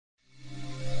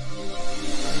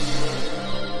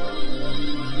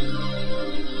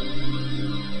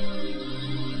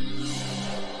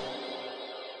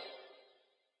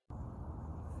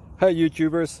Hey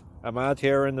YouTubers, I'm out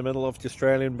here in the middle of the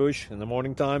Australian bush in the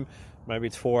morning time. Maybe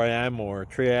it's 4 a.m. or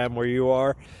 3 a.m. where you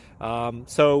are.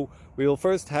 So we will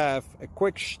first have a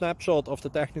quick snapshot of the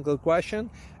technical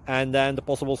question and then the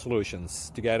possible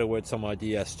solutions, together with some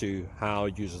ideas to how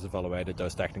users evaluated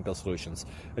those technical solutions.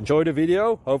 Enjoy the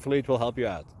video, hopefully it will help you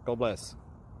out. God bless.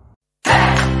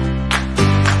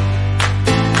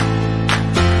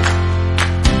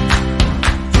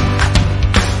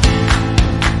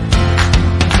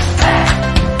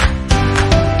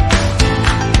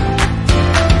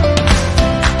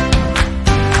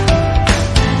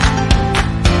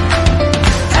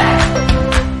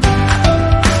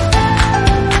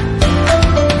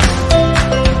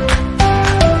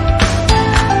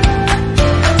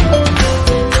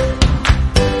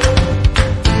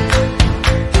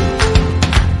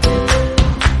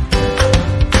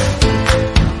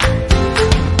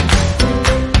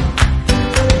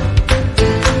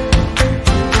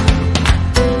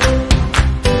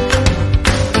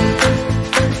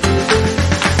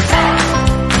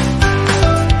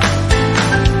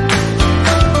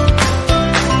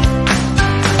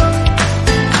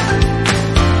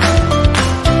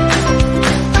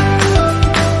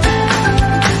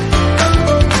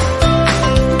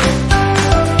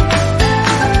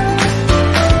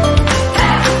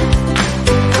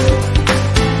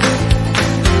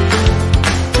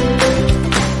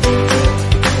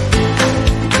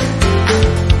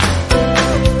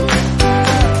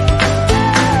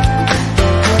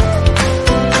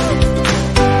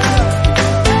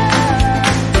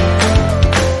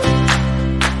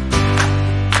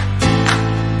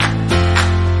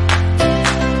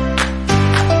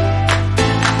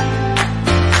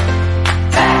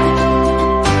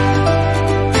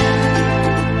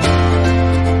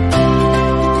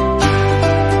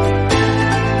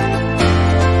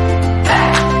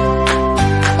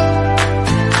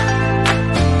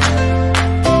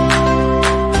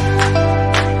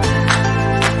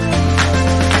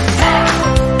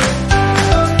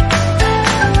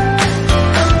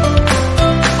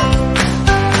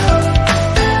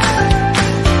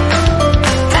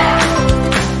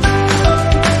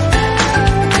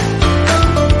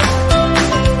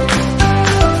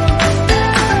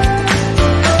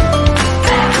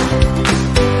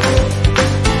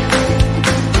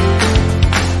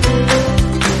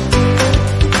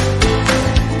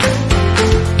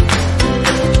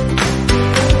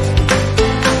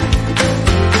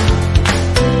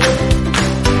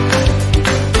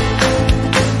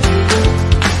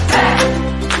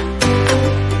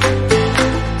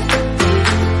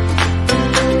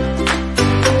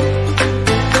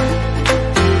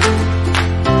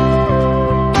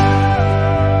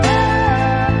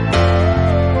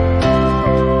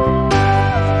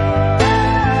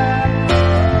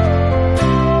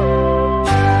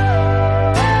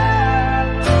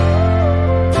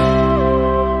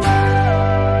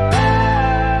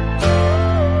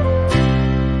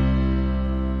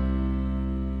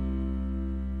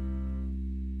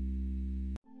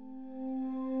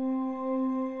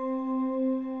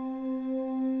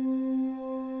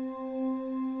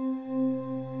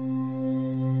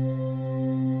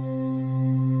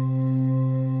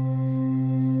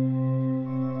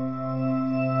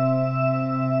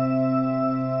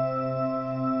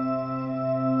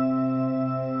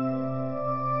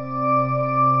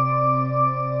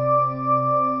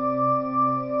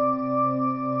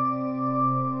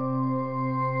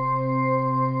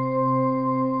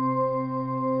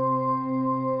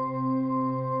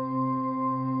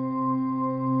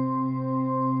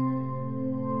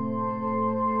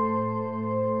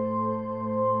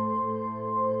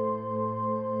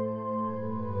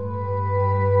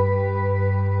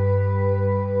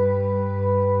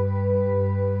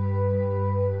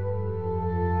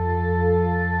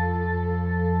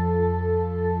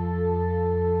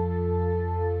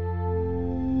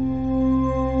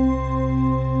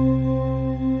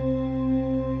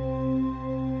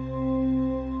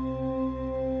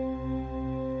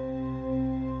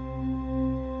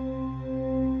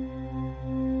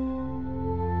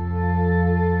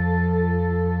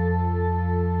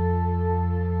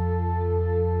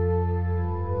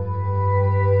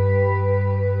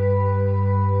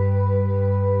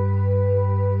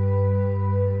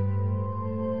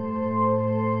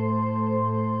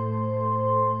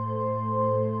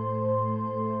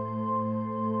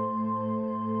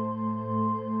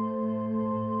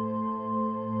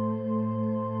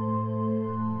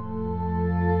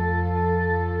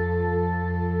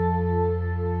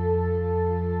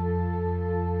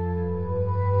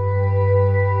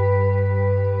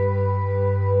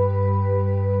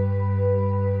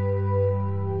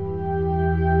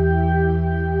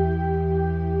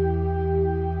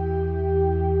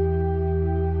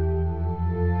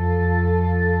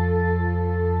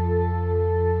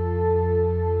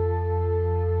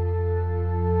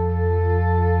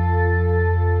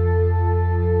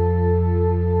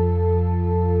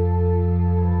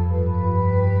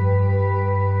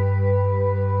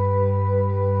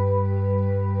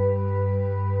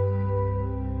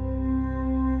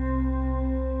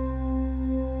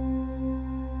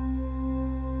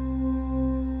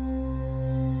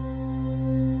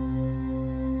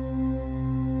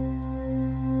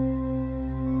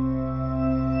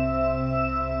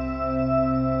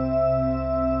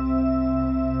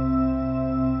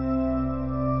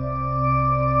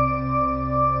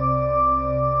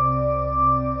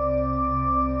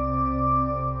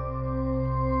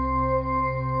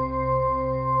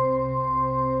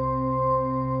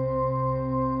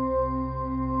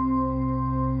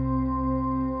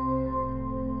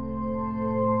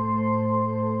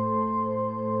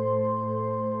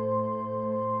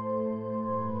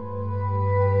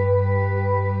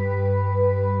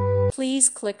 Please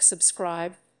click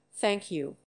subscribe. Thank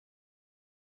you.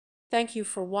 Thank you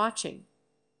for watching.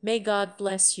 May God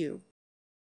bless you.